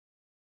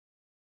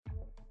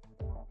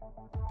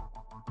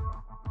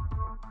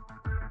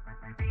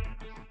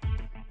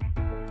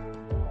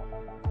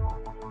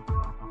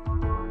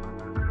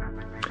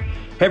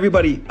Hey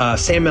everybody,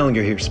 Sam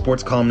Mellinger here,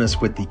 sports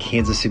columnist with the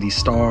Kansas City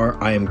Star.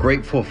 I am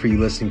grateful for you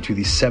listening to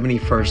the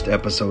 71st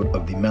episode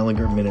of the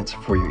Mellinger Minutes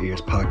for Your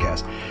Ears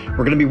podcast.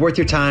 We're going to be worth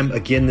your time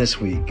again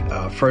this week.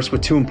 First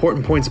with two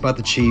important points about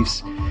the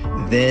Chiefs,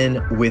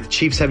 then with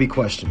Chiefs heavy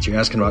questions. You're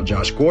asking about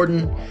Josh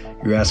Gordon.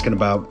 You're asking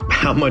about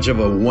how much of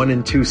a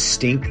 1-2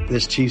 stink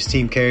this Chiefs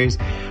team carries.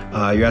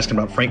 You're asking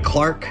about Frank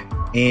Clark,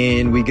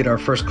 and we get our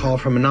first call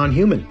from a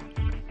non-human.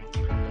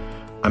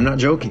 I'm not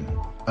joking.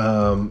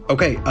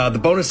 The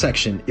bonus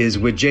section is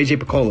with JJ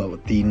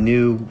Picollo, the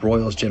new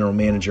Royals general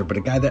manager, but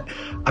a guy that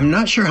I'm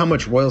not sure how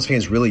much Royals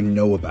fans really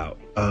know about.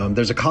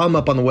 There's a column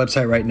up on the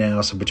website right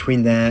now, so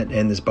between that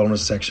and this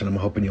bonus section, I'm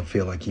hoping you'll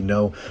feel like you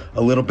know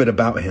a little bit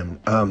about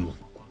him.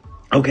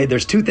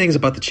 There's two things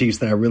about the Chiefs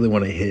that I really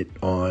want to hit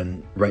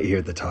on right here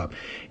at the top.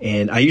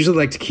 And I usually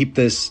like to keep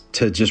this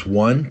to just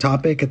one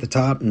topic at the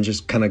top and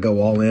just kind of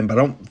go all in, but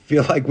I don't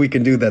feel like we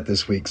can do that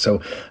this week. So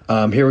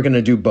here we're going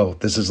to do both.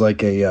 This is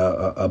like a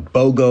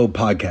BOGO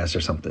podcast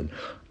or something,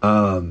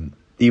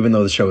 even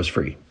though the show is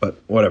free. But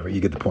whatever,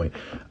 you get the point.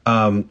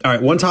 All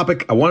right, one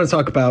topic I want to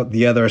talk about,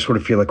 the other I sort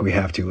of feel like we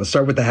have to. Let's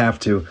start with the have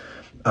to.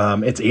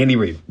 It's Andy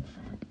Reid.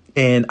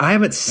 And I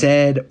haven't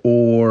said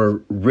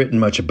or written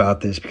much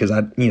about this because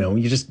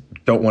you just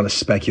don't want to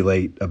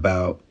speculate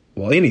about,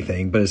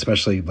 anything, but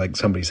especially like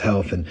somebody's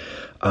health. And,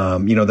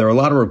 there are a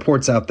lot of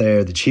reports out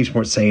there. The Chiefs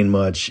weren't saying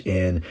much.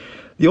 And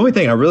the only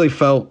thing I really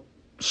felt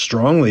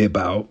strongly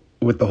about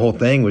with the whole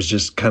thing was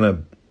just kind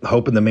of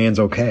hoping the man's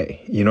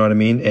okay. You know what I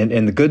mean?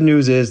 And the good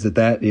news is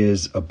that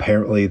is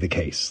apparently the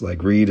case.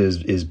 Like Reid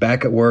is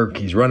back at work.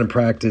 He's running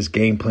practice,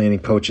 game planning,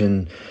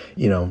 coaching,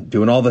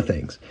 doing all the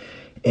things.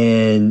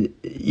 And,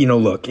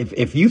 look,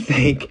 if you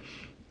think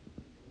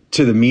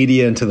to the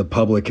media and to the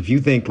public, if you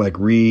think like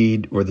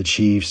Reid or the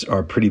Chiefs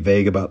are pretty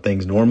vague about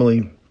things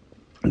normally,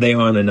 they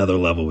are on another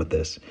level with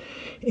this.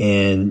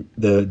 And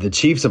the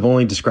Chiefs have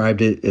only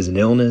described it as an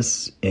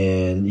illness.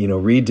 And,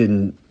 Reid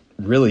didn't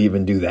really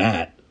even do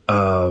that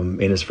in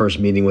his first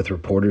meeting with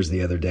reporters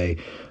the other day.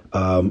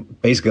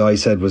 Basically, all he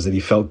said was that he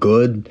felt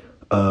good.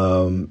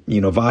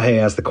 Vahe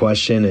asked the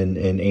question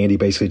and Andy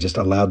basically just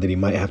allowed that he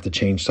might have to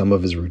change some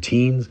of his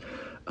routines.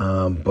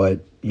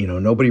 But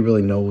nobody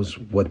really knows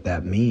what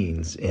that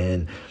means.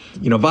 And,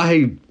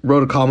 Vahe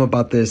wrote a column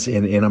about this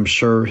and I'm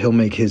sure he'll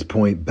make his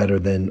point better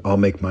than I'll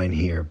make mine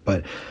here.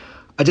 But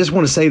I just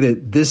want to say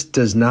that this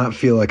does not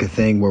feel like a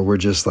thing where we're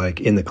just like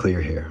in the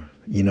clear here,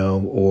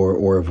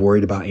 or have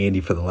worried about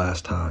Andy for the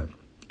last time.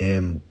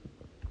 And,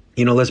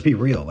 let's be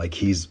real, like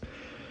he's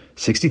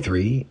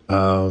 63.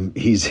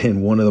 He's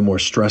in one of the more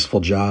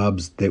stressful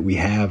jobs that we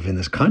have in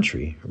this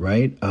country,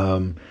 right?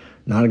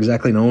 Not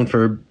exactly known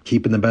for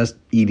keeping the best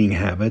eating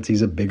habits.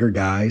 He's a bigger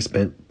guy,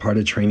 spent part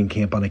of training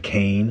camp on a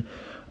cane.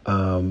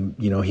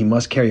 He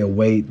must carry a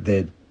weight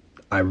that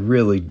I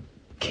really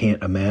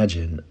can't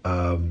imagine,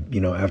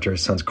 after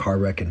his son's car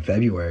wreck in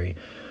February.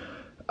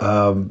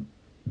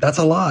 That's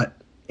a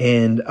lot.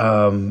 And,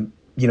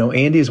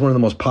 Andy is one of the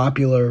most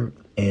popular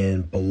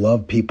and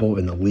beloved people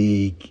in the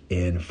league,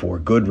 and for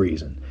good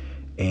reason.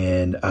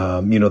 And,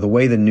 the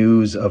way the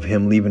news of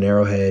him leaving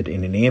Arrowhead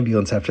in an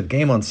ambulance after the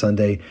game on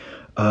Sunday,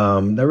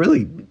 that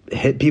really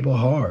hit people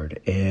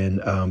hard.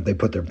 And they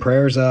put their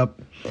prayers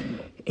up.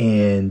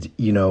 And,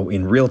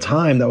 in real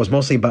time, that was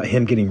mostly about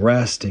him getting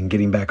rest and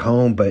getting back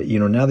home. But,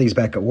 now that he's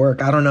back at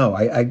work, I don't know.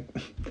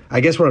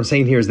 I guess what I'm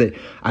saying here is that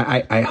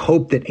I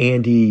hope that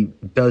Andy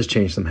does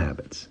change some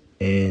habits.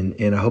 And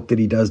I hope that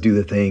he does do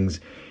the things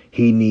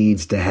he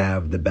needs to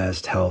have the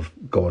best health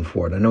going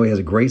forward. I know he has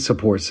a great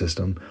support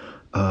system.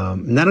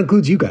 And that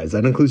includes you guys.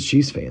 That includes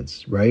Chiefs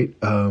fans, right?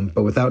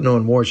 But without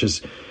knowing more,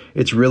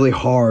 it's really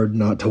hard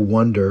not to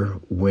wonder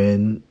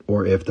when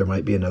or if there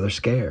might be another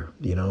scare,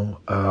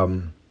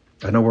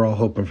 I know we're all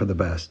hoping for the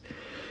best.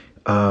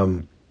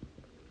 I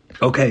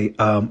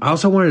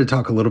also wanted to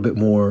talk a little bit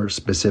more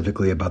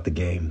specifically about the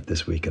game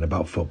this week and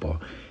about football.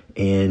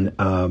 And,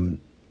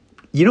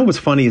 what's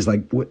funny is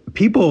like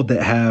people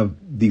that have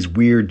these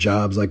weird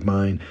jobs like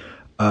mine,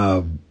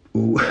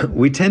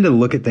 we tend to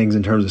look at things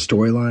in terms of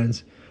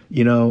storylines,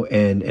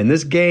 and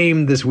this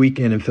game this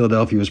weekend in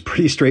Philadelphia was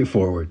pretty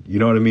straightforward. You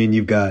know what I mean?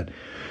 You've got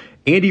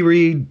Andy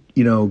Reid,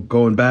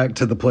 going back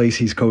to the place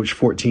he's coached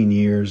 14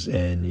 years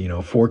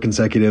and, 4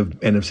 consecutive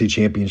NFC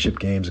championship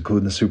games,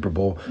 including the Super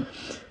Bowl.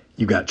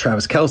 You've got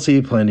Travis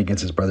Kelce playing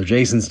against his brother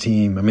Jason's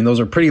team. I mean, those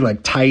are pretty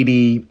like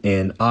tidy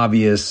and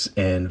obvious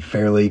and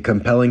fairly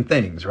compelling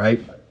things,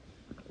 right?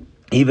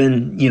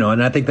 Even,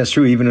 and I think that's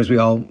true, even as we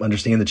all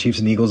understand the Chiefs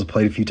and Eagles have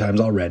played a few times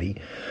already,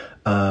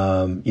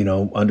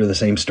 under the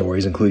same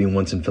stories, including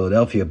once in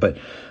Philadelphia. But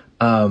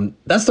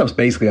that stuff's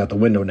basically out the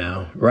window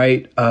now,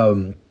 right? I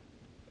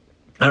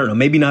don't know,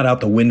 maybe not out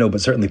the window,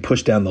 but certainly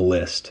pushed down the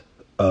list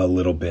a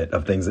little bit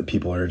of things that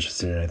people are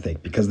interested in, I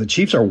think, because the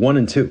Chiefs are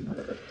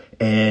 1-2.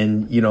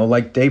 And,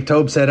 like Dave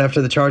Toub said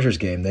after the Chargers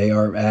game, they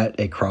are at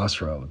a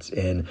crossroads.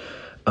 And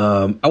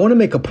I want to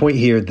make a point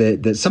here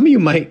that some of you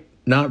might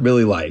not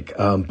really like,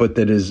 but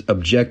that is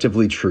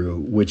objectively true,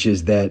 which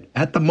is that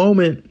at the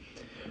moment,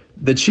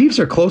 the Chiefs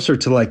are closer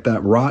to like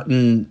that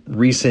rotten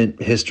recent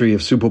history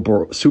of Super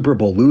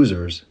Bowl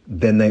losers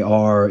than they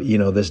are,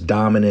 this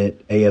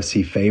dominant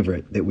AFC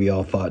favorite that we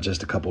all thought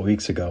just a couple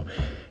weeks ago.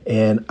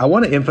 And I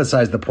want to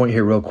emphasize the point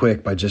here real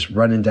quick by just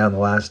running down the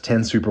last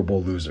 10 Super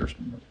Bowl losers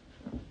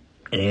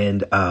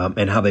and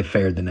how they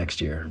fared the next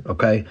year.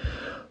 Okay.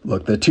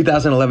 Look, the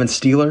 2011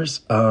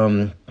 Steelers,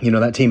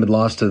 that team had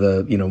lost to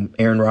the,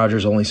 Aaron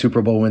Rodgers' only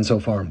Super Bowl win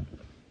so far.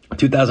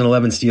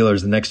 2011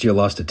 Steelers the next year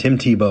lost to Tim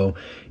Tebow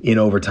in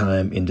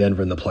overtime in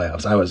Denver in the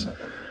playoffs. I was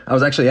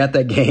actually at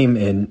that game,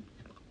 and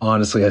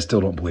honestly, I still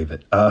don't believe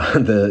it.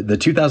 The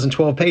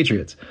 2012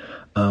 Patriots,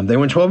 they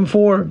went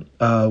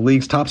 12-4,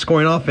 league's top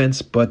scoring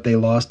offense, but they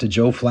lost to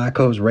Joe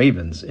Flacco's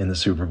Ravens in the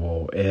Super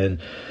Bowl. And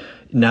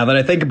now that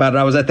I think about it,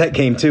 I was at that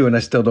game too, and I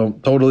still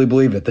don't totally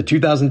believe it. The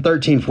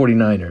 2013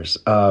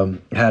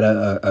 49ers had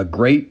a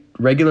great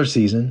regular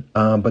season,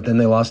 but then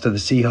they lost to the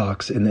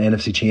Seahawks in the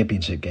NFC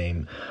Championship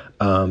game.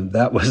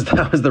 That was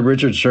the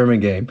Richard Sherman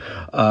game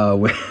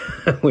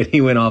when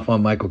he went off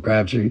on Michael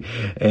Crabtree.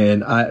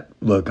 And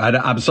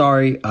I'm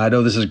sorry. I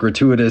know this is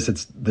gratuitous.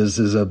 This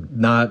is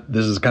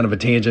kind of a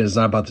tangent. It's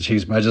not about the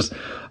Chiefs, but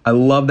I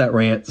love that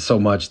rant so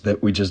much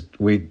that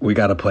we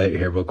got to play it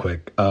here real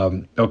quick.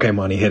 Okay,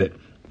 Monty, hit it.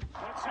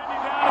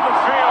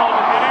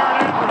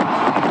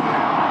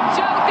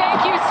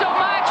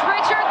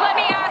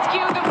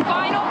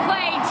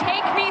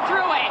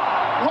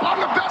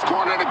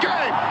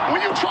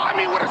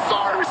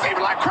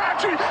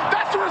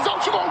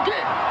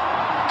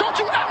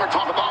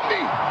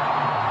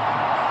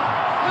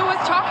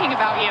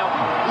 About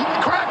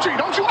you. Crabtree,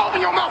 don't you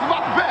open your mouth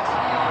about the best.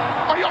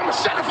 Or I'm going to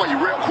shut it for you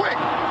real quick.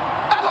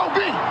 LOB.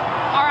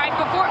 All right,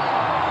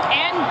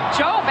 and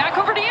Joe, back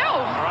over to you.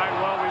 All right,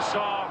 well, we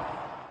saw.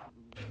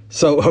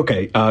 So,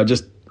 okay,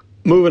 just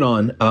moving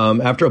on.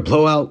 After a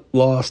blowout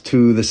loss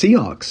to the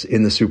Seahawks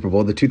in the Super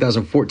Bowl, the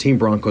 2014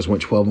 Broncos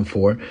went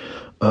 12-4.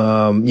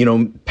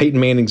 Peyton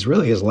Manning's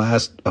really his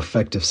last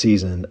effective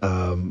season.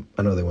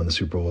 I know they won the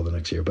Super Bowl the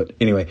next year, but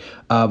anyway,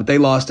 but they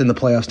lost in the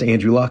playoffs to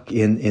Andrew Luck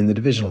in the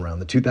divisional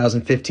round. The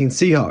 2015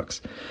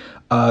 Seahawks,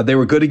 they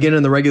were good again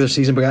in the regular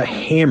season, but got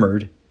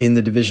hammered in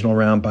the divisional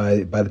round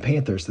by the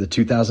Panthers. The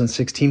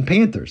 2016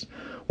 Panthers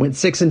went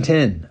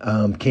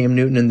 6-10. Cam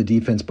Newton and the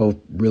defense both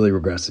really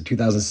regressed. The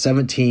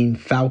 2017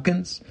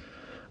 Falcons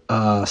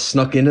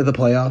snuck into the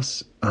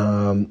playoffs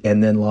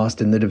and then lost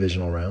in the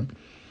divisional round.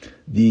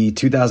 The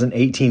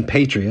 2018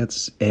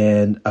 Patriots,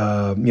 and,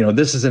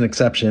 this is an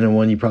exception and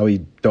one you probably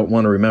don't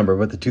want to remember,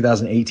 but the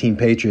 2018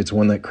 Patriots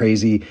won that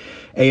crazy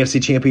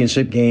AFC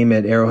Championship game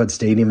at Arrowhead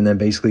Stadium and then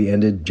basically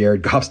ended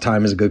Jared Goff's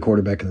time as a good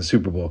quarterback in the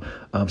Super Bowl.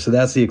 So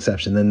that's the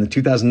exception. Then the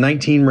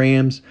 2019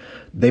 Rams,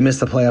 they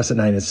missed the playoffs at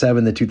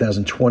 9-7. The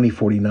 2020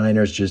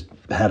 49ers just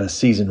had a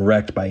season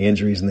wrecked by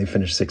injuries and they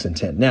finished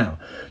 6-10. Now,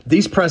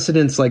 these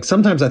precedents,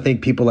 sometimes I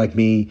think people like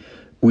me,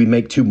 we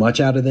make too much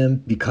out of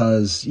them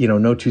because,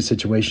 no two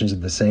situations are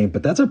the same.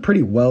 But that's a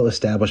pretty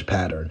well-established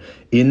pattern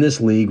in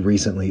this league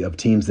recently of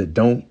teams that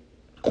don't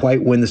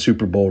quite win the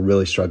Super Bowl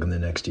really struggling the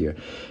next year.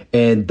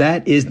 And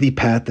that is the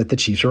path that the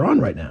Chiefs are on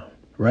right now,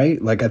 right?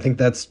 I think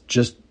that's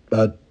just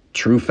a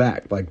true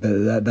fact.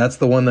 That's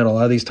the one that a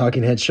lot of these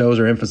talking head shows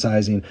are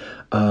emphasizing.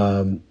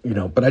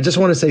 But I just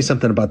want to say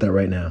something about that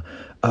right now.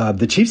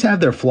 The Chiefs have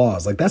their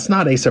flaws. That's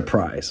not a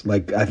surprise.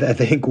 I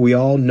think we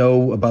all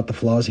know about the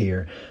flaws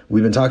here.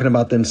 We've been talking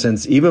about them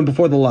since even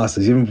before the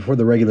losses, even before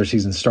the regular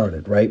season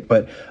started, right?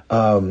 But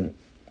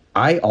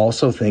I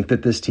also think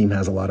that this team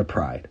has a lot of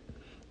pride,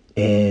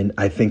 and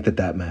I think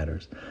that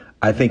matters.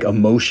 I think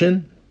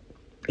emotion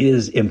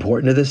is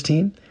important to this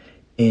team.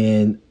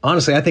 And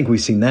honestly, I think we've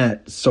seen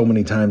that so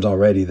many times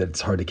already that it's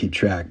hard to keep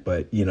track.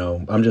 But,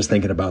 I'm just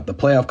thinking about the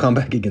playoff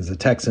comeback against the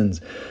Texans.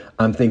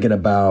 I'm thinking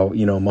about,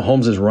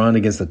 Mahomes' run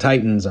against the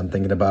Titans. I'm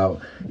thinking about,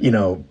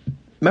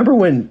 remember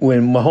when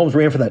Mahomes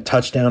ran for that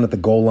touchdown at the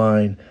goal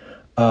line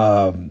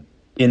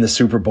in the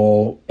Super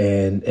Bowl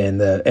and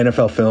the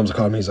NFL Films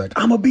called me. He's like,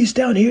 I'm a beast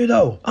down here,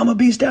 though.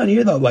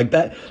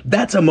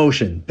 That's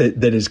emotion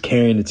that is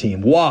carrying the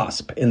team.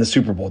 Wasp in the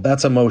Super Bowl.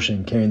 That's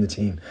emotion carrying the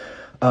team.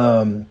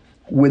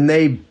 When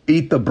they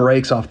beat the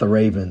brakes off the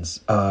Ravens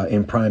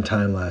in prime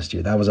time last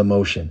year, that was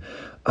emotion.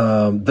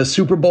 The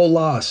Super Bowl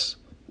loss,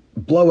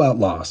 blowout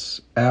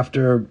loss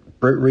after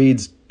Britt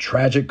Reed's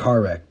tragic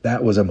car wreck,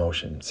 that was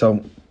emotion.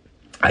 So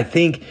I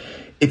think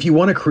if you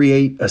want to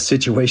create a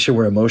situation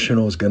where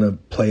emotional is going to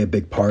play a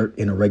big part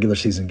in a regular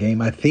season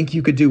game, I think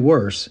you could do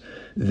worse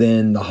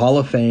than the Hall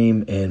of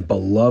Fame and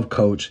beloved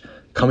coach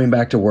coming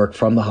back to work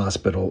from the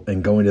hospital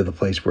and going to the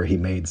place where he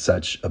made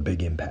such a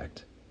big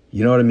impact.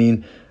 You know what I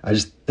mean? I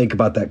just think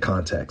about that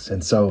context.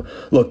 And so,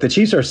 look, the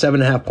Chiefs are a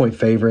 7.5-point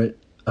favorite,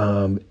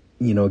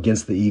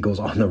 against the Eagles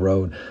on the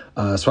road.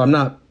 So I'm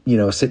not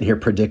sitting here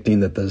predicting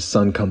that the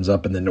sun comes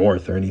up in the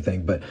north or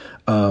anything, but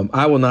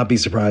I will not be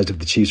surprised if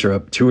the Chiefs are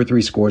up 2 or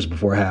 3 scores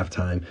before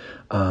halftime.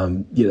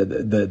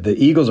 The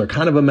Eagles are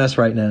kind of a mess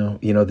right now.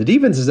 The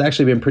defense has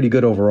actually been pretty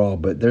good overall,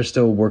 but they're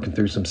still working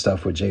through some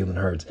stuff with Jalen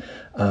Hurts.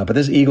 But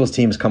this Eagles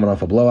team is coming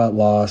off a blowout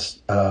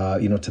loss,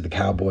 to the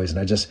Cowboys,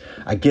 and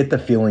I get the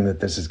feeling that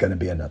this is going to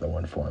be another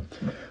one for them.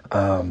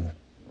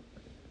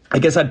 I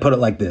guess I'd put it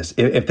like this.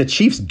 If the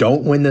Chiefs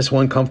don't win this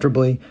one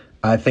comfortably,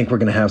 I think we're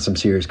going to have some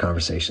serious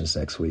conversations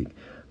next week.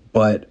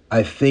 But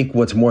I think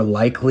what's more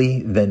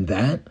likely than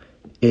that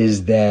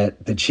is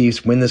that the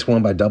Chiefs win this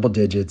one by double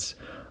digits.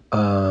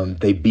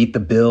 They beat the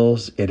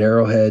Bills at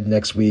Arrowhead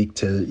next week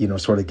to,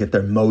 sort of get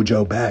their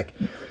mojo back,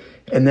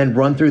 and then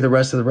run through the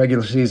rest of the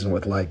regular season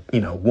with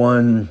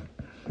 1,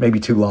 maybe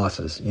 2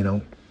 losses,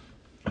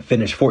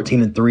 Finish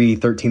 14-3,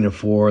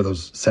 13-4.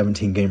 Those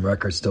 17-game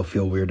records still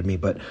feel weird to me,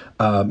 but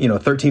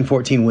 13,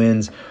 14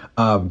 wins,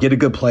 get a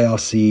good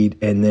playoff seed,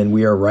 and then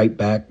we are right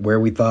back where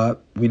we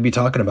thought we'd be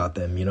talking about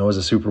them, as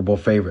a Super Bowl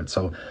favorite.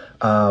 So,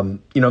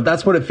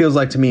 that's what it feels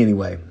like to me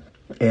anyway.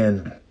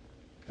 And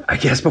I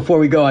guess before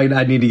we go, I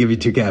need to give you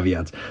 2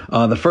 caveats.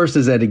 The first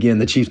is that, again,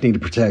 the Chiefs need to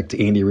protect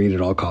Andy Reid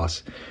at all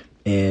costs.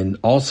 And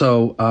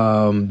also,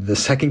 the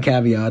second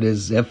caveat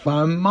is, if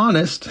I'm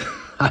honest,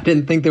 I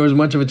didn't think there was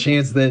much of a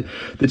chance that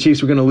the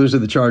Chiefs were going to lose to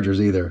the Chargers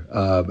either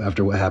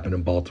after what happened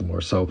in Baltimore.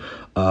 So,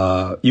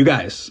 you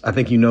guys, I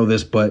think you know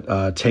this,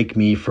 but take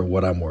me for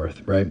what I'm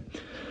worth, right?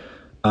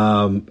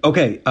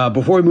 Okay,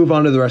 before we move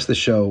on to the rest of the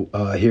show,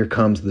 here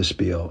comes the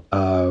spiel.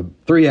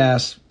 3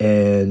 asks,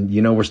 and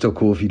we're still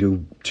cool if you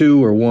do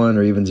 2 or 1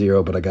 or even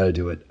 0, but I got to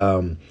do it.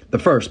 The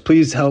first,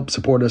 please help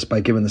support us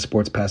by giving the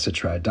Sports Pass a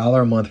try.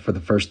 $1 a month for the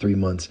first 3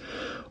 months,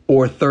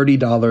 or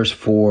 $30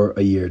 for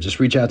a year. Just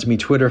reach out to me,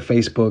 Twitter,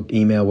 Facebook,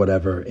 email,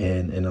 whatever,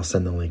 and I'll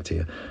send the link to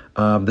you.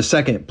 The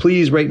second,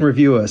 please rate and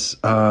review us.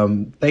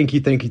 Thank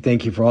you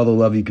for all the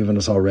love you've given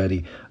us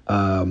already.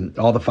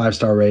 All the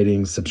 5-star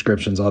ratings,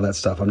 subscriptions, all that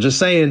stuff. I'm just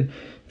saying,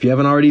 if you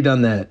haven't already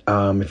done that,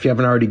 if you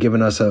haven't already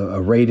given us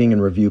a rating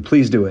and review,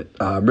 please do it.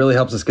 It really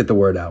helps us get the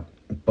word out.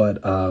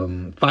 But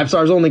 5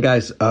 stars only,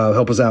 guys.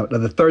 Help us out. Now,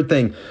 the third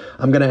thing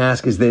I'm going to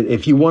ask is that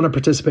if you want to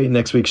participate in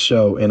next week's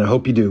show, and I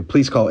hope you do,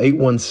 please call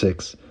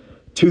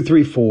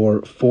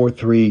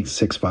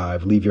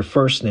 816-234-4365. Leave your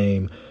first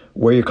name,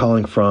 where you're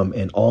calling from,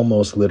 and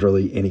almost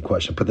literally any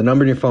question. Put the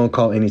number in your phone,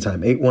 call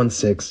anytime,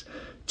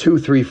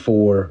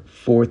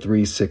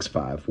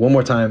 816-234-4365. One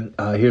more time,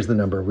 here's the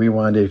number.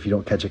 Rewind it if you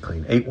don't catch it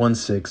clean,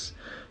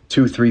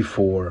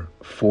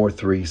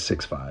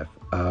 816-234-4365.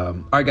 All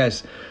right,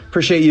 guys,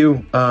 appreciate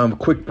you.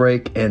 Quick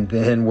break, and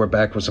then we're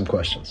back with some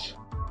questions.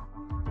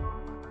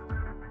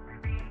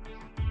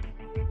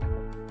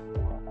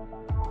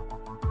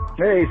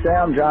 Hey,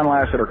 Sam, John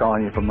Lasseter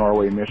calling you from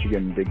Norway,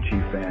 Michigan, big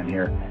Chief fan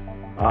here.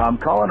 I'm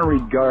calling in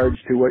regards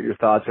to what your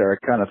thoughts are,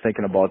 kind of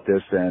thinking about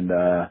this and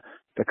the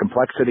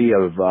complexity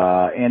of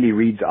Andy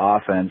Reid's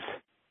offense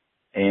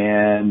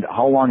and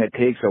how long it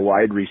takes a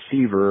wide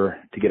receiver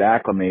to get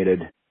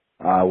acclimated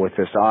with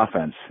this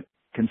offense.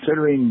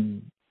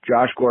 Considering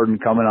Josh Gordon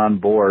coming on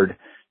board,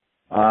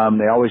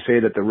 they always say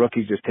that the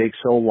rookies just take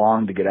so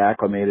long to get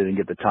acclimated and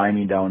get the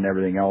timing down and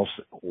everything else.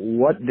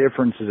 What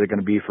difference is it going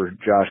to be for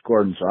Josh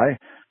Gordon? So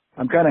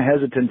I'm kind of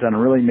hesitant on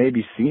really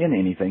maybe seeing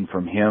anything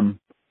from him,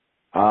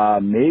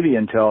 maybe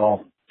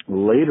until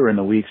later in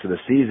the weeks of the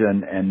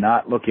season and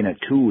not looking at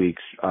 2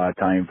 weeks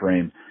time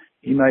frame.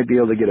 He might be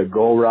able to get a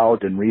go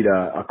route and read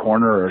a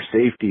corner or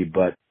safety,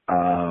 but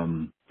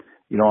on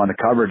the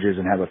coverages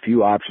and have a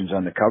few options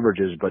on the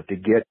coverages, but to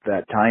get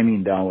that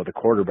timing down with the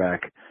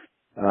quarterback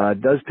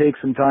does take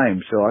some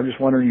time. So I'm just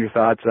wondering your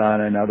thoughts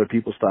on and other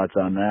people's thoughts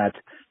on that.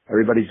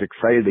 Everybody's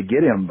excited to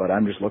get him, but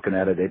I'm just looking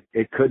at it.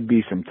 It could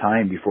be some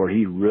time before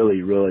he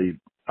really, really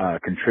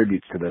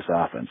contributes to this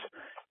offense.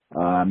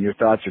 Your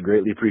thoughts are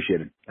greatly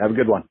appreciated. Have a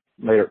good one.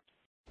 Later.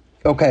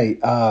 Okay,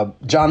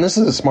 John, this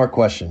is a smart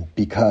question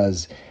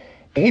because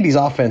Andy's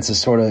offense is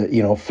sort of,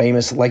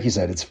 famous. Like you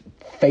said, it's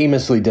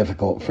famously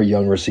difficult for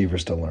young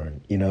receivers to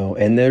learn,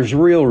 and there's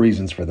real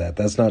reasons for that.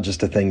 That's not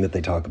just a thing that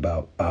they talk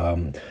about.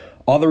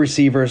 All the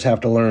receivers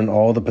have to learn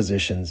all the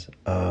positions.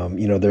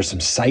 There's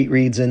some sight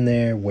reads in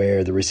there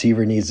where the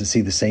receiver needs to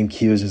see the same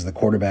cues as the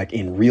quarterback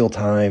in real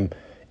time,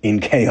 in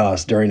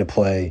chaos during a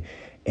play.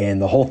 And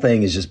the whole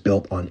thing is just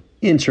built on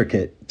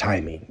intricate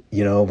timing,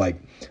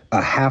 like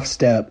a half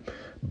step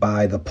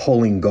by the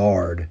pulling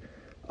guard.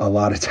 A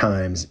lot of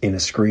times in a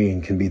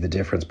screen can be the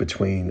difference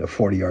between a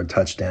 40-yard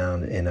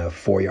touchdown and a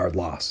 4-yard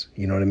loss.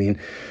 You know what I mean?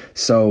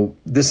 So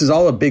this is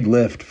all a big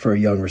lift for a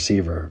young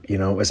receiver,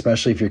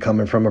 especially if you're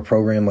coming from a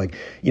program like,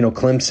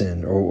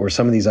 Clemson or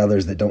some of these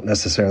others that don't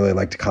necessarily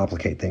like to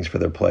complicate things for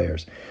their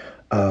players.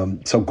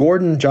 So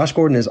Josh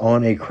Gordon is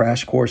on a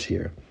crash course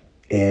here.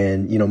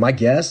 And, my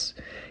guess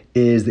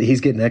is that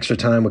he's getting extra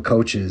time with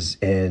coaches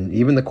and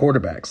even the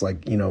quarterbacks.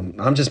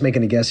 I'm just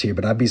making a guess here,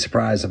 but I'd be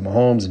surprised if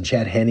Mahomes and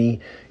Chad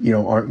Henne,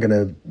 aren't going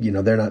to,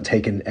 they're not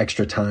taking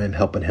extra time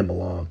helping him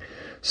along.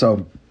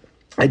 So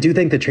I do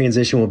think the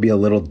transition will be a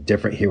little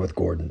different here with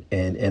Gordon,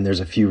 and there's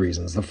a few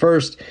reasons. The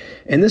first,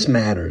 and this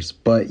matters,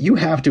 but you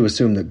have to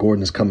assume that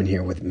Gordon is coming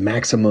here with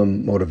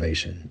maximum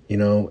motivation,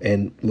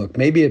 and look,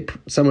 maybe at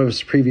some of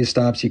his previous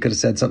stops, you could have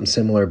said something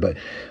similar, but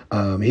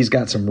he's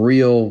got some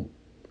real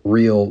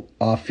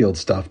off-field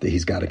stuff that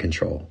he's got to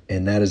control,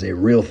 and that is a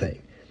real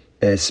thing,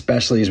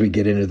 especially as we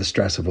get into the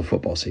stress of a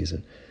football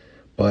season.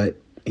 But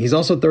he's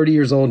also 30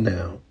 years old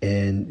now,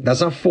 and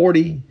that's not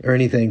 40 or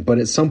anything, but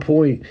at some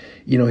point,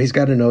 he's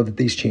got to know that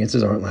these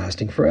chances aren't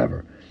lasting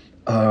forever.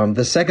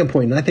 The second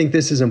point, and I think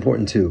this is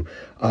important too,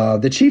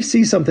 the Chiefs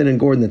see something in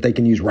Gordon that they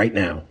can use right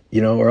now,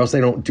 or else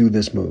they don't do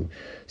this move.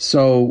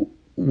 So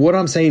what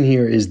I'm saying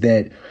here is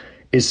that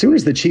as soon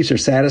as the Chiefs are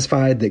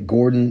satisfied that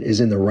Gordon is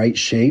in the right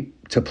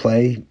shape to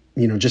play,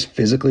 just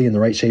physically in the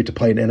right shape to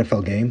play an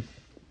NFL game,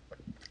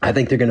 I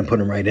think they're going to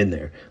put him right in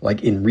there,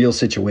 like in real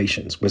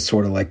situations with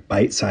sort of like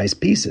bite-sized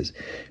pieces.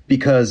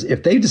 Because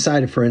if they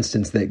decided, for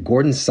instance, that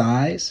Gordon's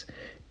size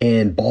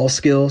and ball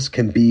skills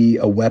can be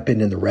a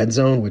weapon in the red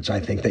zone, which I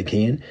think they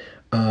can,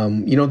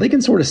 they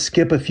can sort of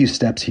skip a few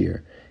steps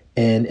here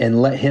and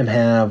let him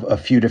have a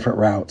few different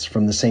routes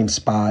from the same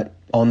spot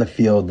on the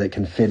field that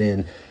can fit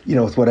in,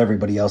 with what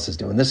everybody else is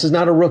doing. This is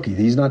not a rookie.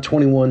 He's not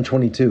 21,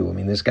 22. I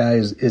mean, this guy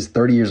is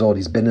 30 years old.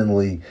 He's been in the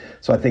league.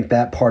 So I think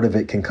that part of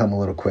it can come a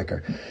little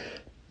quicker.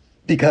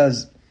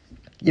 Because,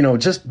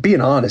 just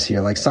being honest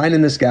here, like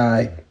signing this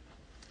guy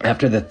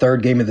after the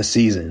third game of the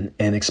season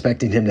and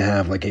expecting him to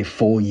have like a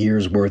full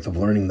year's worth of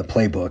learning the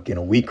playbook in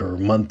a week or a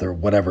month or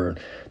whatever,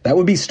 that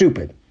would be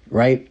stupid,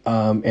 right?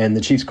 And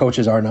the Chiefs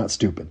coaches are not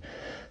stupid.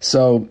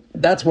 So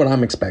that's what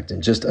I'm expecting,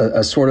 just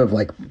a sort of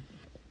like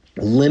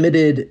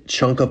limited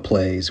chunk of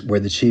plays where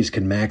the Chiefs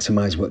can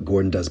maximize what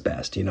Gordon does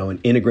best, and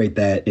integrate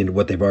that into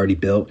what they've already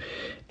built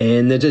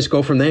and then just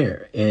go from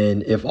there.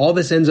 And if all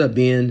this ends up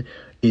being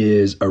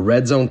is a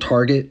red zone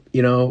target,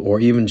 or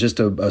even just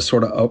a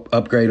sort of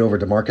upgrade over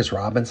DeMarcus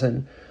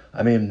Robinson,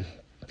 I mean,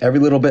 every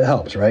little bit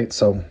helps, right?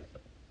 So,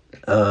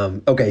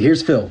 okay,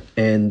 here's Phil.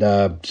 And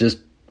just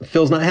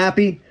Phil's not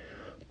happy,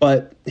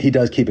 but he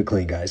does keep it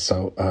clean, guys.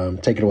 So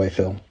take it away,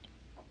 Phil.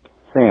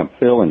 Sam,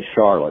 Phil in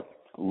Charlotte.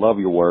 Love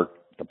your work,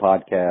 the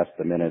podcast,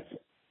 the minutes,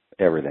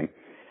 everything.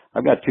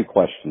 I've got two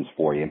questions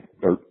for you,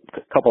 or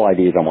a couple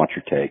ideas I want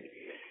your take.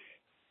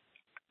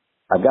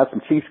 I've got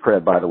some Chiefs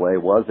cred, by the way,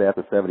 was at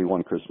the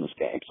 71 Christmas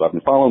game. So I've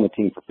been following the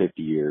team for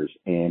 50 years.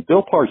 And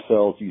Bill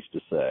Parcells used to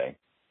say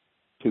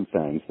two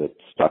things that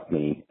stuck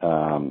me.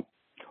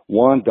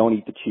 One, don't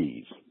eat the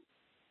cheese.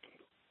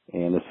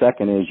 And the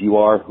second is you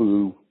are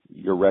who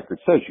your record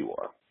says you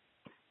are.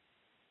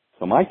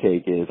 So my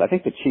take is I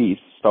think the Chiefs,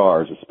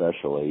 stars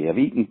especially, have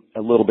eaten a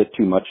little bit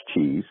too much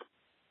cheese.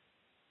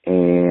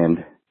 And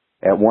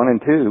at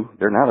 1-2,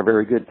 they're not a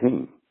very good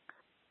team.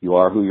 You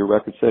are who your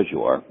record says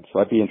you are. So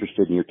I'd be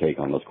interested in your take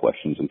on those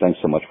questions. And thanks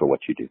so much for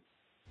what you do.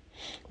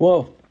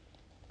 Well,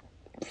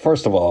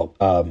 first of all,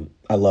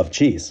 I love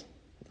cheese.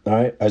 All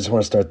right. I just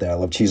want to start there. I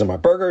love cheese on my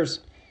burgers,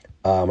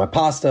 my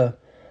pasta,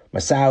 my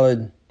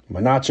salad,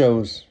 my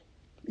nachos,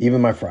 even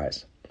my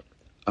fries.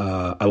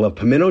 I love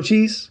pimento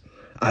cheese.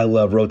 I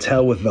love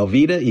Rotel with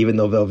Velveeta, even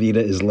though Velveeta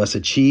is less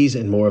a cheese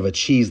and more of a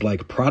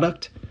cheese-like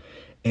product.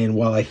 And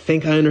while I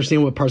think I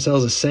understand what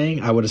Parcells is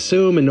saying, I would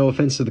assume, and no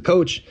offense to the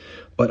coach,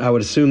 but I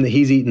would assume that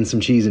he's eaten some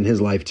cheese in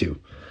his life too.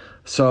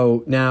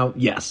 So now,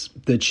 yes,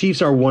 the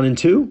Chiefs are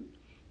 1-2.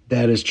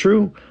 That is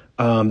true.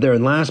 They're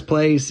in last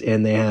place,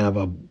 and they have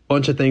a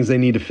bunch of things they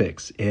need to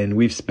fix. And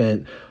we've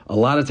spent a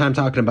lot of time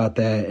talking about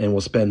that, and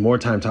we'll spend more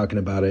time talking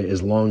about it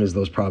as long as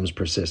those problems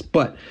persist.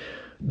 But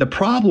the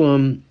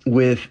problem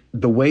with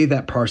the way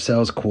that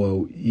Parcells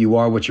quote, "You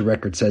are what your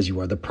record says you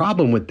are," the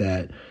problem with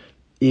that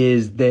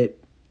is that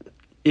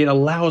it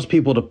allows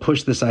people to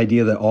push this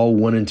idea that all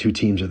 1-2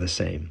 teams are the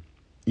same,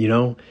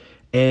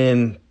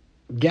 and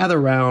gather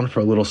around for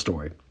a little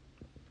story.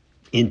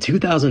 In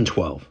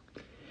 2012,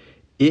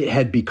 it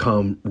had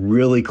become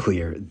really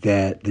clear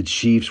that the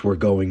Chiefs were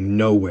going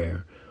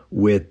nowhere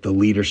with the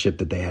leadership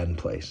that they had in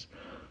place.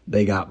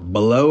 They got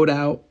blowed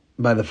out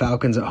by the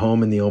Falcons at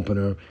home in the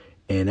opener.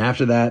 And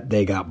after that,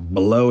 they got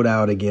blowed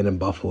out again in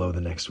Buffalo the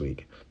next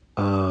week.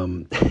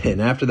 And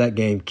after that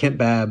game, Kent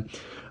Babb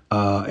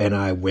and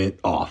I went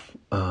off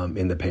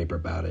in the paper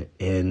about it.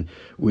 And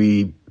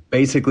we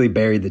basically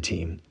buried the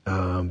team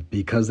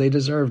because they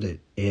deserved it.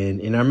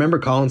 And I remember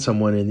calling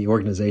someone in the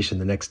organization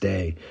the next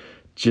day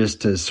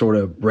just to sort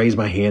of raise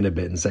my hand a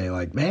bit and say,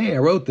 like, hey, I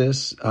wrote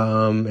this,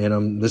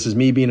 and this is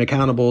me being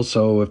accountable.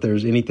 So if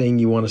there's anything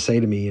you want to say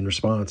to me in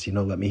response,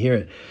 let me hear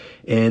it.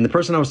 And the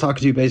person I was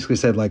talking to basically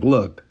said, like,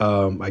 look,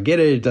 I get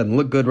it. It doesn't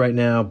look good right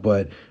now,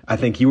 but I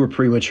think you were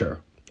premature.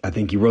 I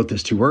think you wrote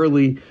this too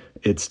early.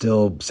 It's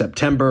still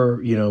September.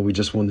 We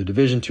just won the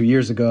division 2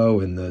 years ago,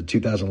 and the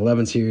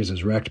 2011 series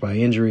was wrecked by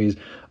injuries.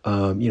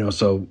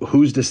 So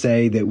who's to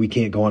say that we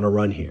can't go on a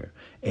run here?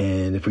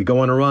 And if we go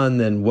on a run,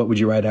 then what would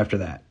you write after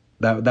that?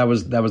 That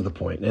was the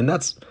point. And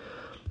that's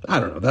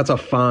a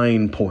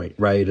fine point,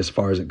 right, as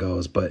far as it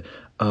goes. But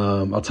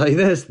I'll tell you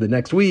this, the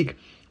next week,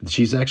 the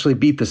Chiefs actually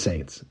beat the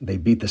Saints. They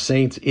beat the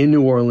Saints in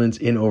New Orleans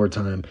in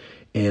overtime.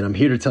 And I'm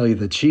here to tell you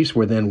the Chiefs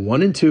were then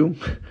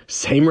 1-2,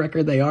 same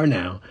record they are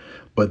now.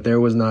 But there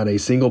was not a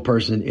single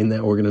person in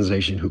that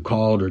organization who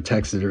called or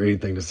texted or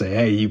anything to say,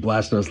 hey, you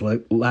blasted us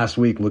last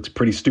week looks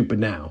pretty stupid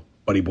now,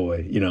 buddy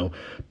boy,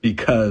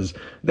 because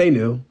they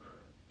knew,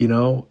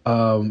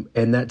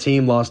 and that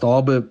team lost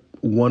all but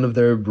one of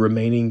their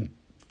remaining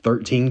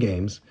 13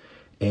 games.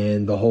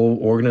 And the whole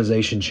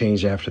organization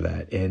changed after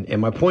that.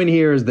 And my point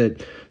here is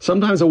that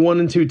sometimes a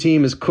 1-2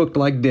 team is cooked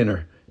like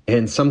dinner.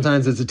 And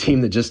sometimes it's a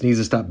team that just needs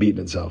to stop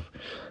beating itself.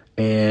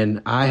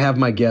 And I have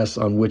my guess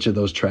on which of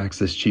those tracks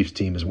this Chiefs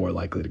team is more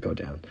likely to go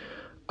down.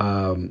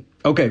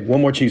 Okay,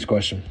 one more Chiefs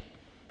question.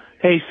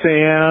 Hey,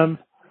 Sam.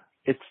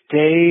 It's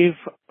Dave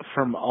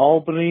from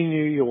Albany,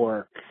 New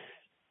York.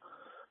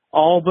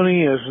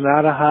 Albany is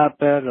not a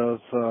hotbed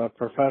of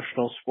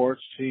professional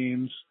sports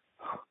teams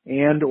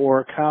and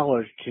or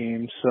college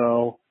teams.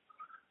 So,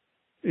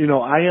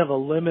 I have a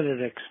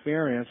limited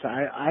experience.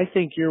 I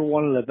think you're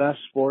one of the best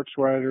sports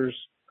writers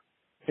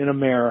in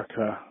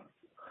America.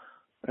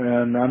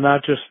 And I'm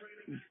not just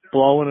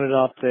blowing it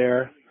up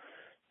there.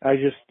 I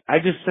just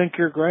think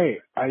you're great.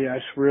 I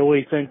just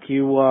really think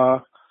you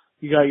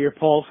got your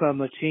pulse on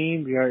the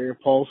team, you got your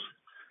pulse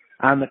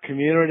on the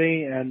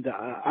community, and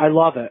I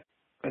love it.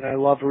 And I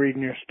love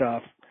reading your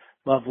stuff.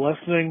 Love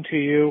listening to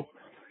you.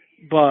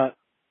 But,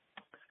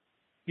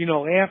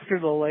 after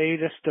the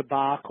latest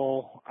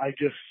debacle, I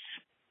just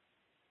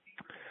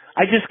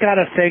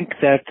gotta think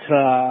that,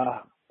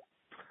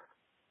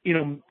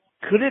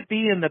 could it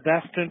be in the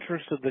best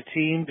interest of the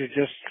team to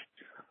just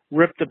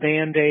rip the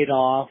Band-Aid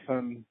off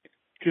and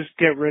just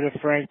get rid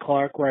of Frank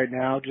Clark right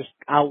now, just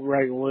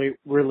outright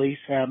release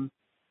him?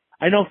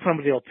 I know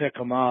somebody will pick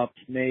him up,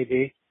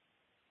 maybe,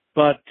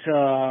 but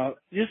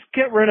just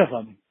get rid of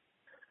him.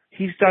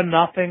 He's done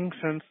nothing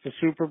since the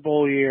Super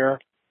Bowl year.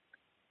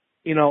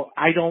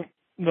 I don't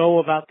know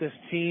about this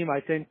team. I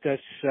think that,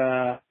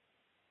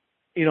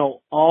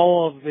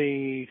 all of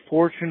the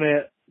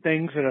fortunate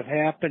things that have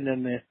happened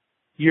in the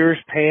years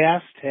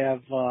past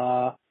have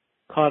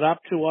caught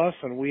up to us,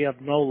 and we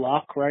have no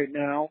luck right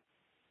now.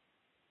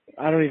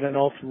 I don't even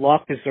know if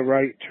luck is the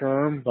right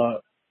term,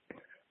 but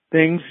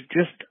things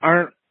just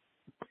aren't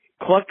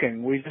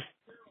clicking. We just,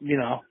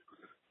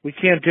 we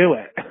can't do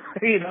it.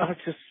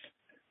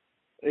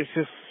 It's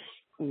just,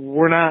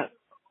 we're not,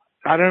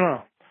 I don't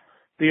know.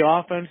 The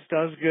offense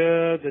does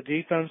good, the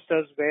defense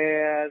does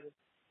bad.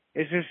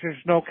 It's just,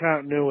 there's no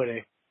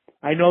continuity.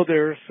 I know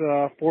there's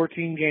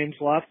 14 games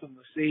left in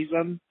the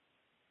season,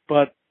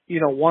 but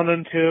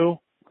 1-2,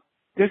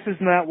 this is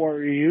not what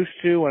we're used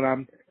to,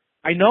 and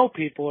I know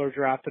people are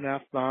dropping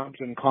F-bombs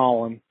and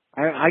calling.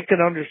 I can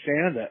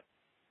understand it,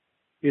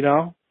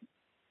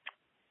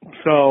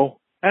 So,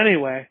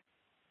 anyway,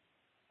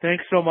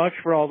 thanks so much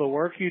for all the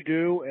work you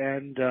do,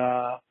 and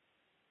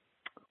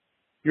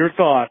your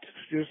thoughts.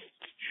 Just,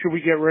 should we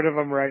get rid of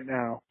them right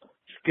now?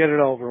 Just get it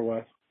over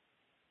with.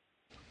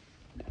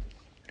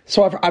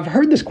 So I've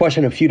heard this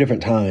question a few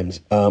different times,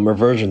 or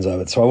versions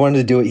of it. So I wanted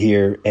to do it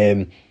here.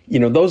 And,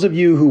 those of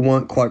you who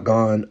want Clark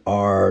gone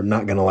are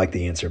not going to like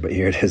the answer, but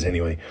here it is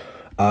anyway.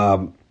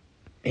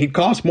 He'd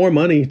cost more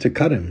money to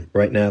cut him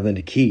right now than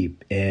to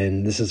keep.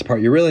 And this is the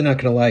part you're really not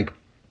going to like.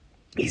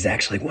 He's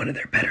actually one of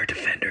their better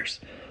defenders.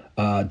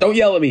 Don't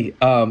yell at me.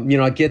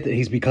 I get that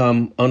he's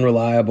become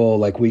unreliable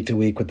like week to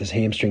week with this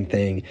hamstring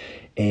thing.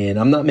 And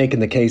I'm not making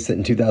the case that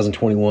in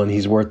 2021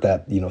 he's worth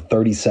that,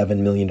 $37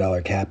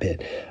 million cap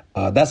hit.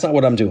 That's not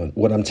what I'm doing.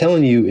 What I'm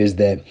telling you is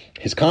that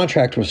his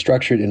contract was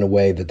structured in a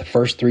way that the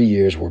first 3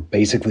 years were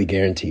basically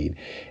guaranteed,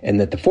 and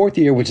that the fourth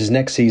year, which is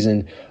next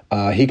season,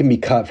 he can be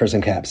cut for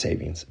some cap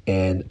savings.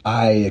 And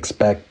I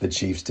expect the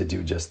Chiefs to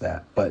do just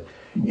that. But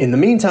in the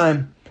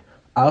meantime,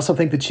 I also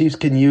think the Chiefs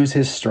can use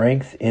his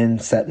strength in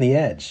setting the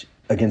edge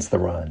against the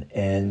run.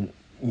 And,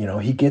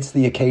 he gets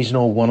the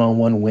occasional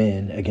one-on-one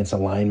win against a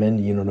lineman,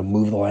 to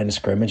move the line of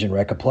scrimmage and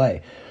wreck a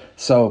play.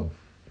 So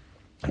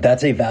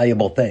that's a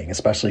valuable thing,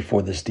 especially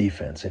for this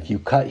defense. If you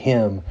cut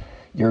him,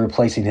 you're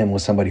replacing him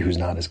with somebody who's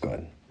not as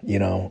good,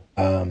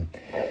 And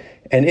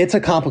it's a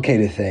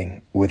complicated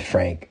thing with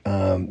Frank.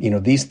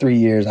 These 3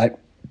 years, I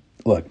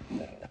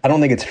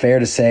don't think it's fair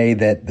to say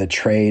that the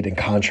trade and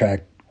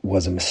contract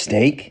was a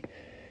mistake,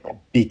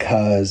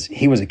 because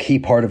he was a key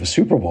part of a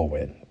Super Bowl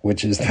win,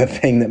 which is the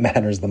thing that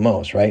matters the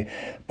most, right?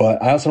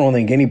 But I also don't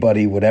think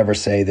anybody would ever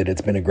say that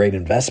it's been a great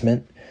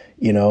investment.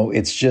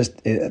 It's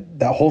just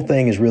that whole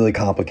thing is really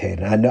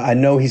complicated. I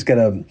know he's going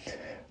to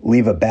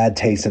leave a bad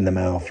taste in the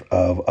mouth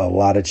of a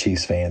lot of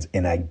Chiefs fans,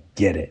 and I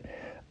get it.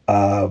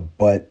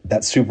 But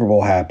that Super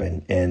Bowl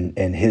happened,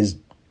 and his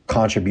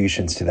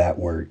contributions to that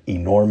were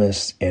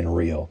enormous and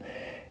real.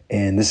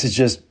 And this is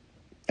just,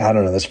 I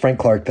don't know, this Frank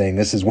Clark thing,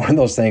 this is one of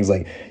those things,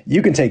 like,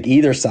 you can take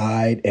either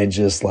side and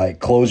just, like,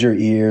 close your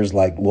ears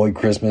like Lloyd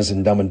Christmas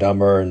and Dumb and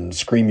Dumber and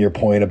scream your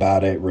point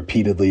about it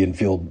repeatedly and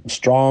feel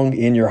strong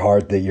in your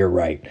heart that you're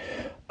right.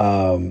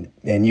 And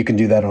you can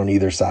do that on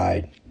either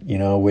side,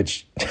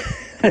 which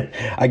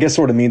I guess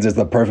sort of means it's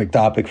the perfect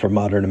topic for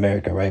modern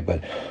America, right?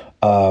 But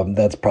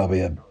that's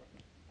probably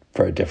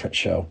for a different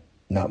show,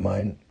 not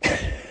mine.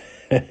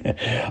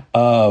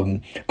 All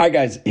right,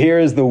 guys, here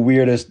is the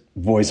weirdest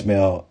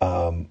voicemail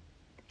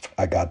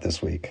I got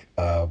this week.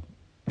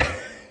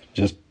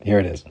 Just here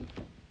it is.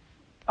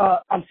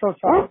 I'm so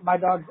sorry. My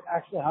dog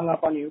actually hung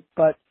up on you,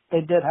 but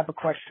they did have a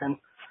question.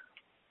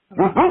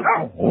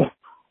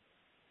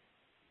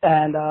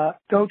 And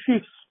go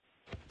Chiefs.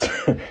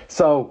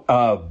 So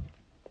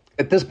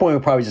at this point,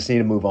 we probably just need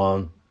to move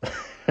on.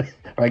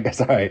 All right,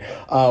 guys. All right.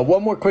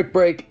 One more quick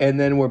break, and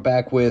then we're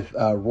back with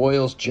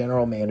Royals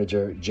general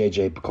manager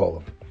JJ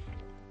Picollo.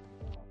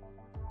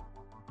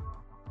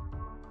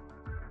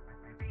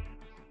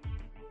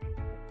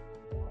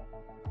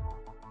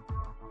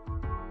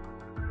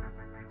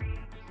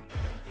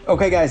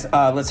 Okay, guys,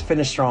 let's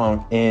finish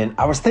strong. And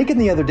I was thinking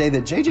the other day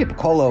that JJ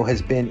Picollo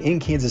has been in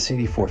Kansas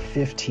City for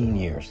 15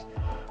 years.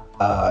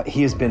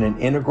 He has been an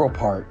integral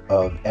part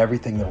of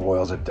everything the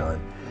Royals have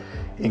done,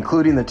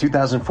 including the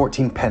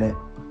 2014 pennant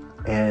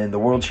and the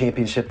World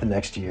Championship the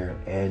next year.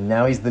 And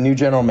now he's the new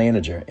general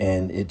manager.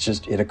 And it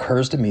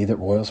occurs to me that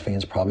Royals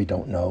fans probably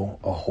don't know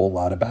a whole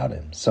lot about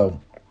him. So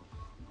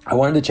I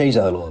wanted to change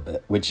that a little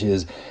bit, which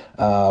is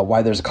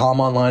why there's a column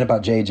online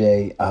about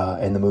JJ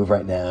and the move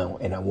right now.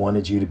 And I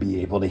wanted you to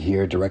be able to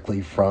hear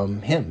directly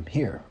from him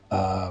here,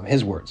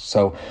 his words.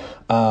 So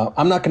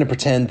I'm not going to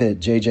pretend that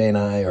JJ and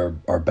I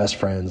are best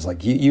friends.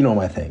 Like, you know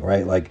my thing,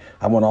 right? Like,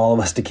 I want all of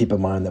us to keep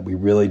in mind that we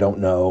really don't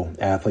know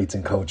athletes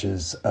and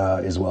coaches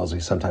as well as we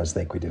sometimes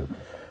think we do.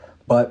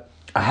 But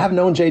I have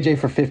known JJ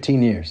for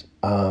 15 years.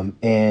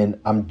 And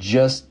I'm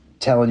just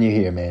telling you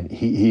here, man,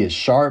 he is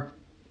sharp.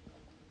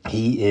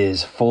 He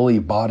is fully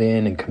bought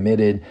in and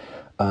committed.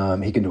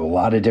 He can do a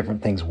lot of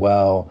different things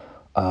well.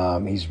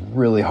 He's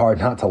really hard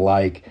not to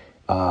like.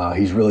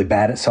 He's really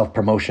bad at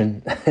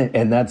self-promotion.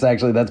 And that's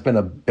been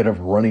a bit of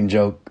a running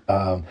joke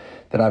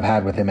that I've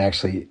had with him,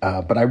 actually.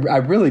 But I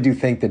really do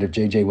think that if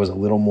JJ was a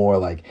little more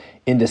like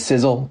into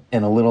sizzle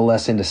and a little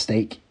less into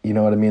steak, you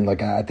know what I mean?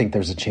 Like, I think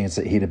there's a chance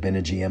that he'd have been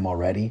a GM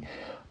already.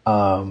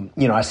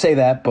 I say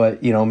that,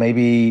 but,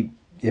 maybe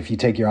if you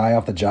take your eye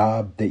off the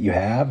job that you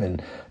have,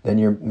 and then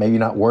you're maybe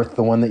not worth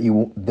the one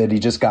that he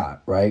just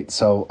got, right?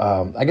 So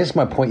I guess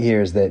my point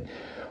here is that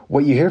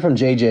what you hear from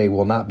JJ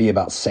will not be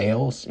about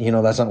sales.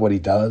 That's not what he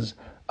does.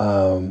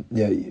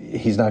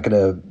 He's not going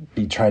to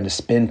be trying to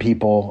spin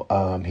people.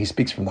 He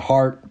speaks from the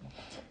heart.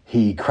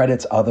 He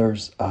credits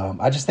others.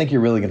 I just think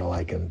you're really going to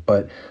like him.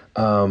 But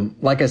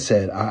like I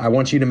said, I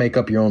want you to make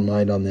up your own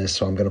mind on this.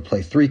 So I'm going to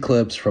play 3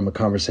 clips from a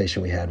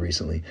conversation we had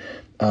recently.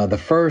 The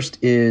first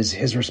is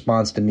his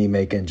response to me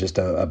making just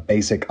a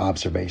basic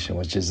observation,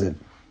 which is that,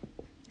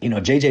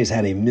 JJ's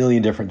had a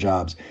million different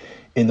jobs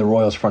in the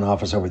Royals front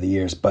office over the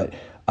years, but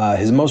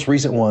his most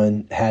recent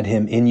one had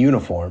him in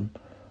uniform,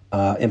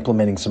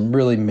 implementing some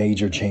really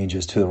major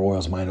changes to the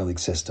Royals minor league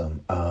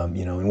system,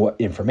 and what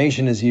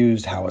information is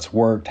used, how it's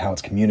worked, how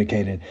it's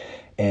communicated.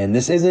 And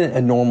this isn't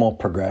a normal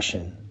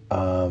progression.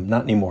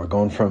 Not anymore,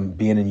 going from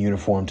being in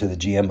uniform to the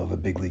GM of a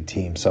big league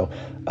team. So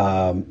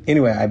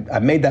anyway, I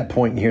made that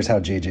point, and here's how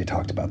JJ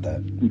talked about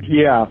that.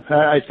 Yeah,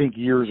 I think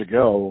years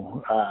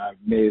ago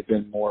may have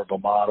been more of a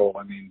model.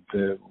 I mean,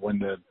 when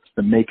the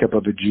makeup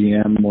of a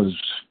GM was,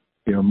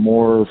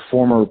 more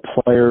former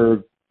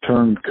player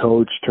turned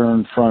coach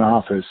turned front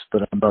office,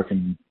 but I'm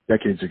talking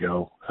decades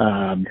ago.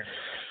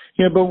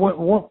 But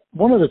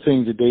one of the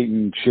things that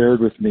Dayton shared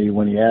with me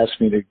when he asked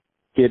me to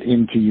get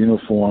into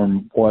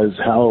uniform was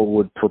how it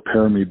would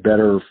prepare me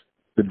better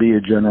to be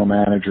a general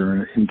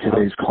manager in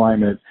today's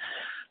climate,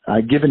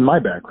 given my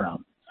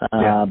background. It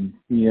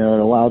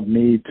allowed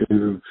me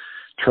to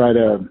try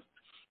to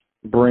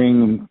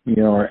bring,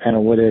 our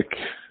analytic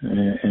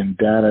and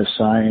data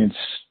science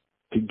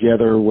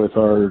together with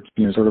our,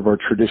 sort of our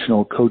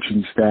traditional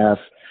coaching staff.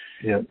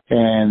 Yep.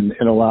 And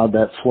it allowed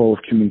that flow of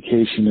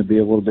communication to be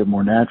a little bit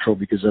more natural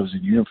because I was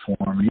in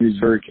uniform. He was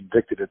very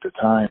convicted at the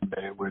time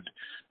that it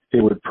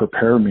would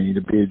prepare me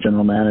to be a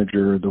general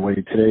manager the way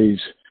today's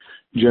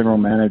general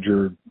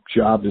manager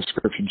job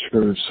description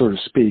sort of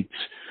speaks.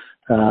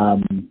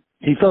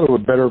 He felt it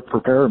would better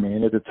prepare me.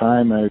 And at the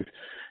time,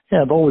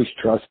 I've always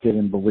trusted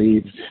and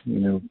believed,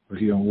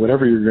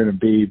 whatever you're going to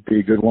be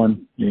a good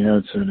one.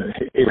 It's an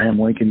Abraham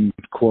Lincoln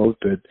quote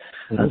that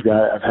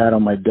I've had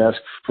on my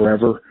desk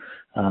forever.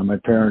 My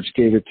parents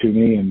gave it to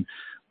me, and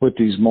with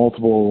these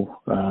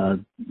multiple, or I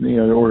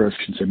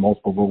shouldn't say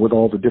multiple, but with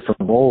all the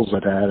different roles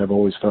I've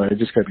always thought I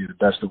just got to be the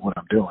best at what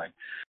I'm doing.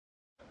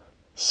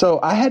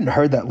 So I hadn't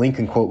heard that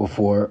Lincoln quote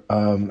before.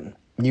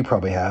 You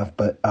probably have,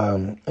 but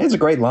it's a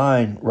great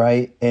line,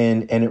 right?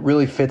 And it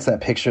really fits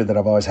that picture that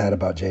I've always had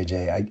about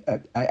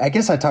JJ. I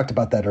guess I talked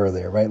about that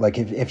earlier, right? Like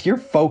if you're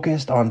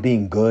focused on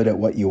being good at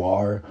what you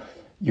are,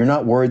 you're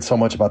not worried so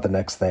much about the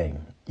next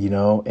thing,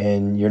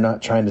 and you're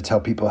not trying to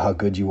tell people how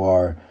good you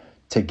are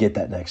to get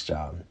that next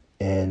job.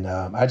 And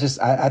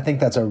I think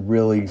that's a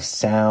really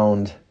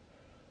sound,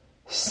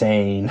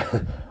 sane,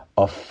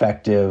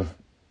 effective,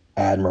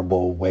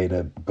 admirable way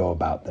to go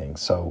about things.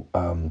 So,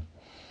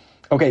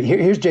 okay,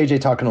 here's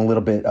JJ talking a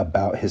little bit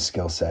about his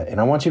skill set.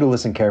 And I want you to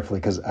listen carefully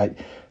because I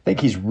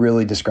think he's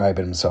really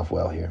describing himself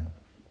well here.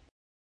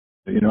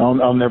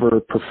 I'll never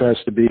profess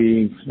to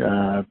be,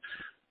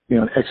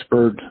 an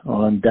expert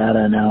on data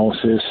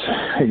analysis.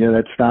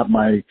 That's not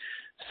my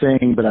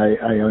thing, but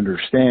I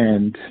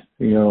understand,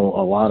 a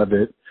lot of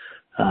it.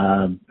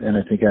 And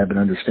I think I have an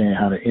understanding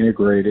how to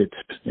integrate it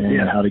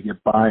and how to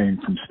get buy-in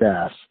from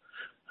staff.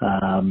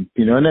 And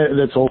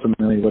that's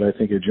ultimately what I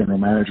think a general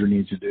manager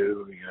needs to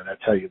do.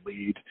 That's how you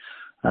lead.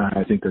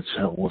 I think that's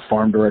what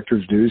farm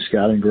directors do,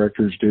 scouting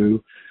directors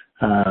do.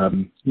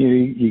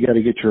 You got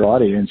to get your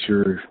audience,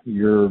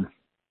 your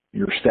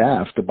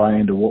staff to buy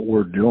into what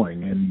we're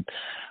doing. And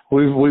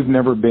we've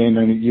never been,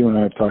 and you and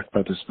I have talked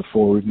about this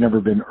before, we've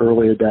never been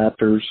early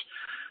adapters,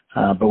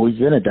 but we've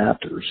been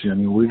adapters.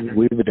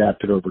 We've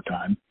adapted over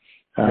time.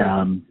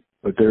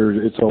 But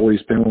it's always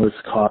been with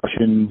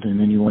caution, and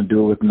then you want to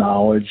do it with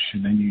knowledge,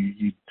 and then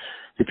you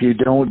if you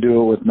don't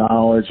do it with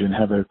knowledge and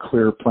have a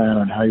clear plan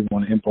on how you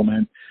want to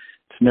implement,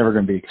 it's never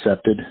going to be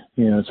accepted.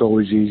 It's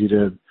always easy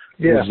to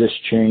resist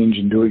change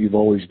and do what you've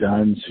always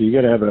done. So you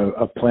got to have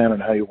a plan on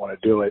how you want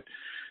to do it.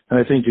 And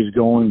I think just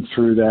going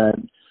through that,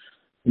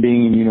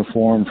 being in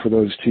uniform for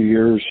those 2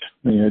 years,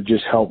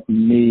 just helped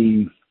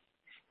me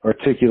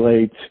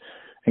articulate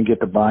and get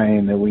the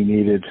buy-in that we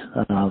needed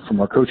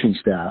from our coaching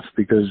staff,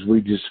 because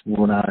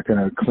we're not going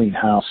to clean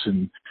house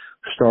and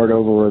start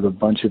over with a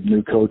bunch of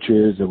new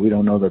coaches that we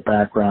don't know their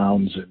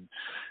backgrounds and,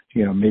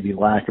 maybe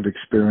lack of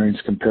experience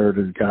compared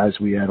to the guys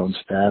we had on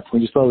staff. We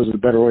just thought it was a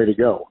better way to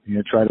go,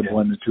 try to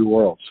blend the two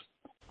worlds.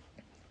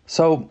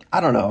 So I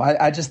don't know.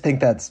 I just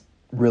think that's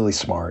really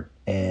smart.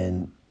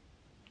 And,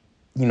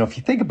 if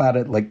you think about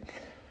it,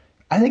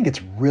 I think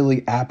it's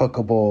really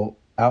applicable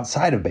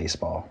outside of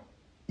baseball.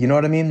 You know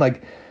what I mean?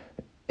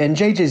 And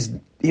he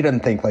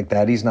doesn't think like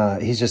that.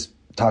 He's just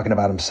talking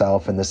about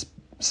himself and this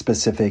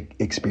specific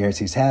experience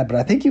he's had. But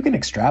I think you can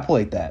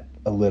extrapolate that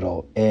a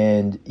little.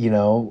 And,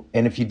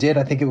 and if you did,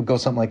 I think it would go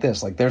something like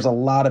this. There's a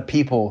lot of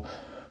people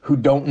who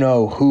don't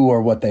know who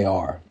or what they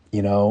are,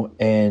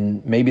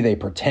 and maybe they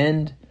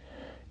pretend,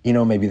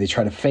 maybe they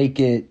try to fake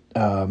it.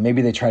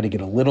 Maybe they try to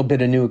get a little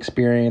bit of new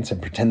experience and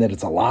pretend that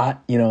it's a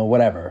lot,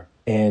 whatever.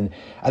 And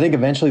I think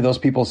eventually those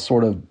people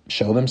sort of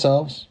show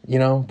themselves,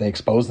 they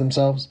expose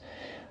themselves.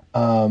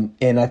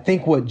 And I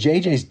think what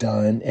JJ's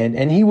done,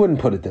 and he wouldn't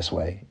put it this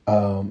way,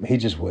 he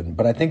just wouldn't,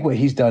 but I think what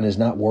he's done is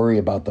not worry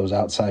about those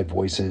outside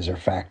voices or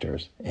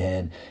factors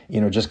and,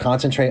 just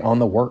concentrate on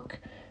the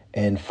work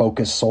and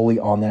focus solely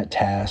on that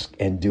task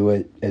and do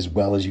it as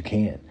well as you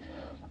can.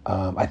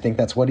 I think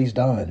that's what he's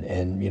done.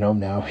 And,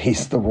 now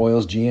he's the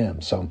Royals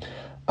GM. So,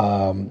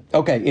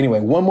 okay. Anyway,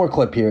 one more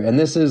clip here. And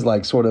this is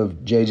sort of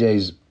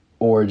JJ's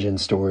origin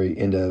story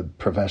into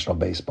professional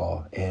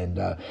baseball. And,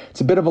 it's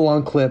a bit of a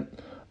long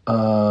clip.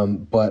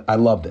 But I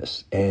love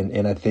this.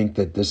 And I think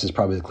that this is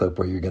probably the clip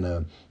where you're going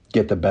to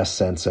get the best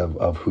sense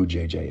of who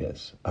JJ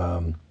is.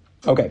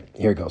 Okay,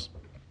 here it goes.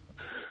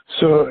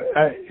 So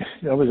I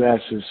was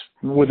asked this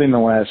within the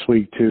last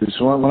week too.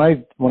 So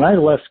when I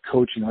left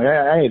coaching, I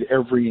had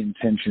every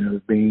intention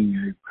of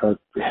being a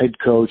head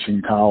coach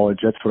in college.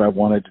 That's what I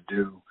wanted to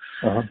do.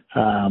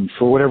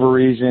 For whatever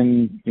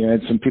reason, I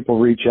had some people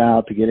reach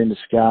out to get into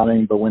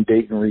scouting, but when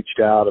Dayton reached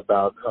out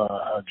about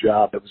a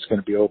job that was going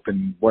to be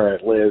open where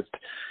I lived,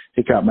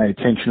 it got my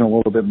attention a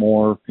little bit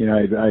more.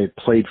 I had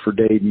played for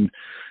Dayton,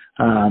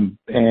 and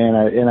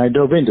I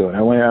dove into it.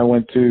 I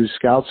went to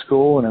scout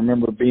school, and I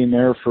remember being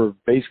there for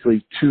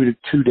basically 2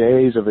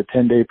 days of a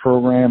 10-day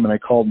program, and I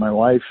called my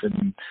wife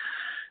and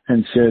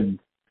said,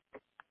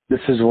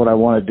 "This is what I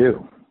want to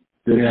do."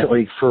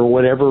 For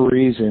whatever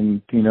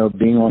reason, being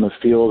on the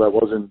field, I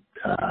wasn't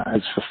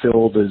as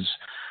fulfilled as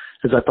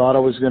I thought I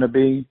was going to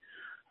be.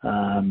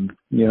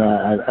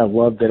 I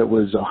loved that it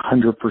was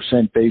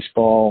 100%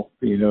 baseball,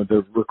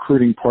 the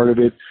recruiting part of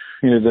it,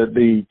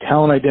 the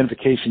talent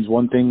identification is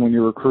one thing when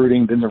you're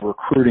recruiting, then the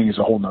recruiting is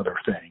a whole nother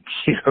thing,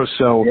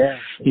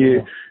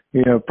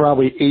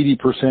 probably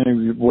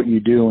 80% of what you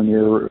do when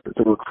you're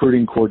the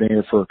recruiting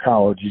coordinator for a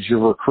college is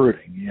you're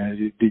recruiting.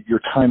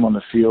 Your time on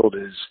the field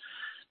is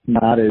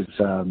not as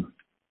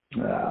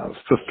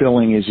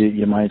fulfilling as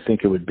you might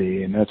think it would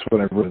be, and that's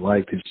what I really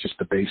liked, is just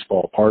the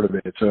baseball part of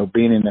it. So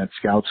being in that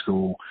scout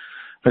school,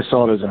 I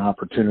saw it as an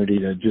opportunity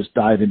to just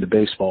dive into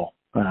baseball.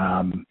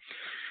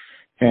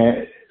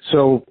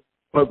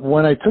 But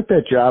when I took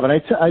that job, and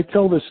I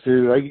tell this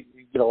to, I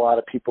get a lot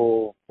of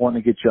people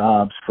wanting to get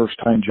jobs,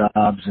 first-time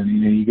jobs,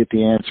 and you get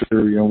the answer,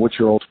 what's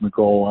your ultimate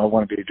goal? I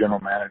want to be a general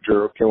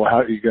manager. Okay, well, how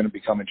are you going to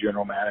become a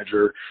general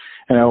manager?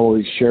 And I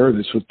always share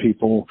this with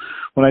people.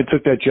 When I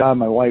took that job,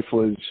 my wife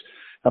was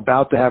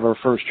about to have her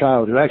first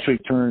child, who actually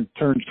turns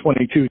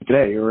 22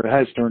 today, or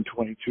has turned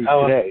 22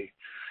 today.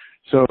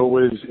 So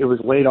it was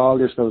late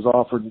August. I was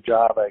offered the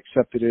job. I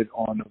accepted it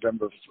on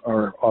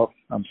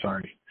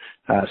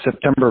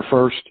September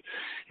 1st.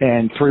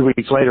 And 3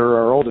 weeks later,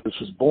 our oldest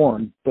was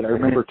born. But I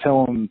remember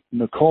telling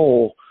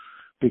Nicole,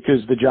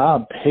 because the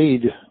job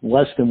paid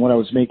less than what I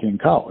was making in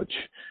college,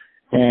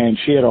 and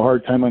she had a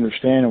hard time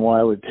understanding why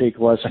I would take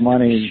less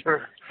money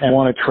and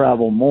want to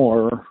travel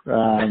more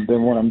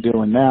than what I'm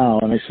doing now.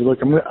 And I said, look,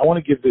 I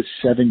want to give this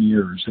 7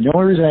 years. And the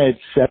only reason I had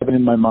 7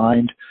 in my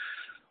mind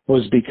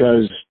was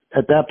because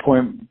at that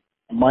point,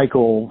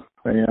 Michael,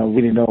 we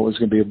didn't know it was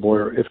going to be a boy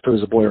or if it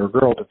was a boy or a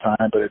girl at the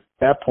time, but at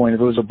that point,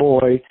 if it was a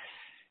boy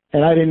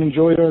and I didn't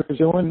enjoy what I was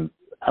doing,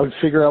 I would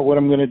figure out what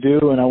I'm going to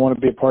do, and I want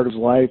to be a part of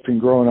his life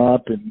and growing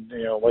up. And,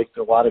 like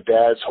a lot of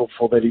dads,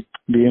 hopeful that he'd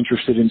be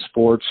interested in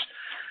sports.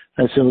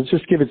 I said, let's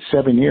just give it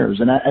 7 years.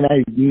 And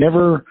I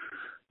never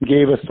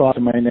gave a thought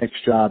to my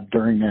next job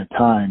during that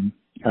time.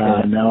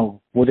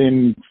 Now,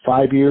 within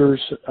 5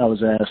 years, I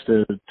was asked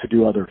to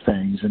do other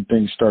things, and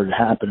things started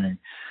happening.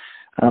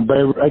 But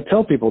I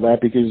tell people that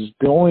because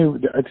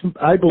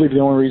I believe the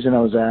only reason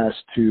I was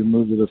asked to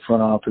move to the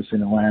front office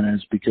in Atlanta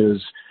is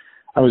because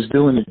I was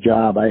doing the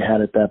job I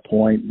had at that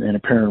point and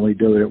apparently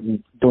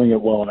doing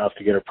it well enough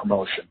to get a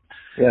promotion.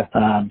 Yeah.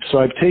 So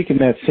I've taken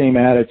that same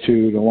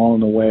attitude along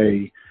the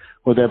way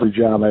with every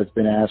job I've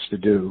been asked to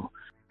do.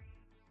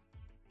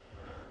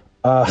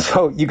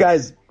 So you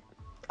guys,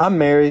 I'm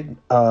married,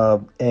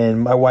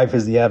 and my wife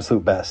is the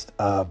absolute best.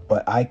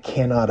 But I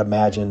cannot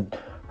imagine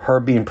her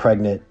being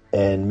pregnant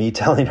and me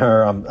telling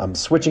her I'm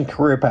switching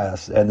career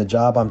paths and the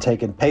job I'm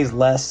taking pays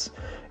less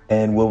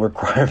and will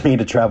require me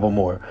to travel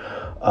more.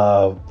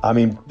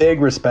 Big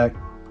respect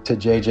to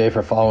JJ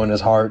for following his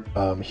heart.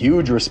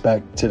 Huge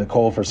respect to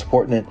Nicole for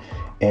supporting it.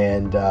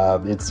 And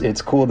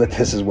it's cool that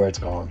this is where it's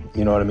going.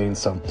 You know what I mean?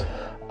 So,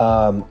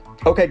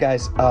 okay,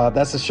 guys,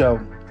 that's the show.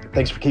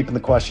 Thanks for keeping the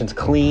questions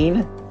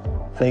clean.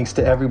 Thanks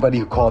to everybody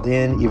who called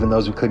in, even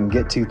those who couldn't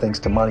get to. Thanks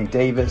to Monty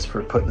Davis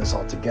for putting this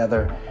all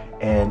together.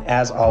 And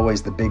as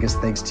always, the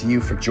biggest thanks to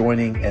you for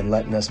joining and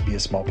letting us be a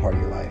small part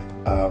of your life.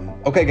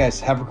 Okay,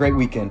 guys, have a great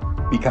weekend.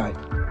 Be kind.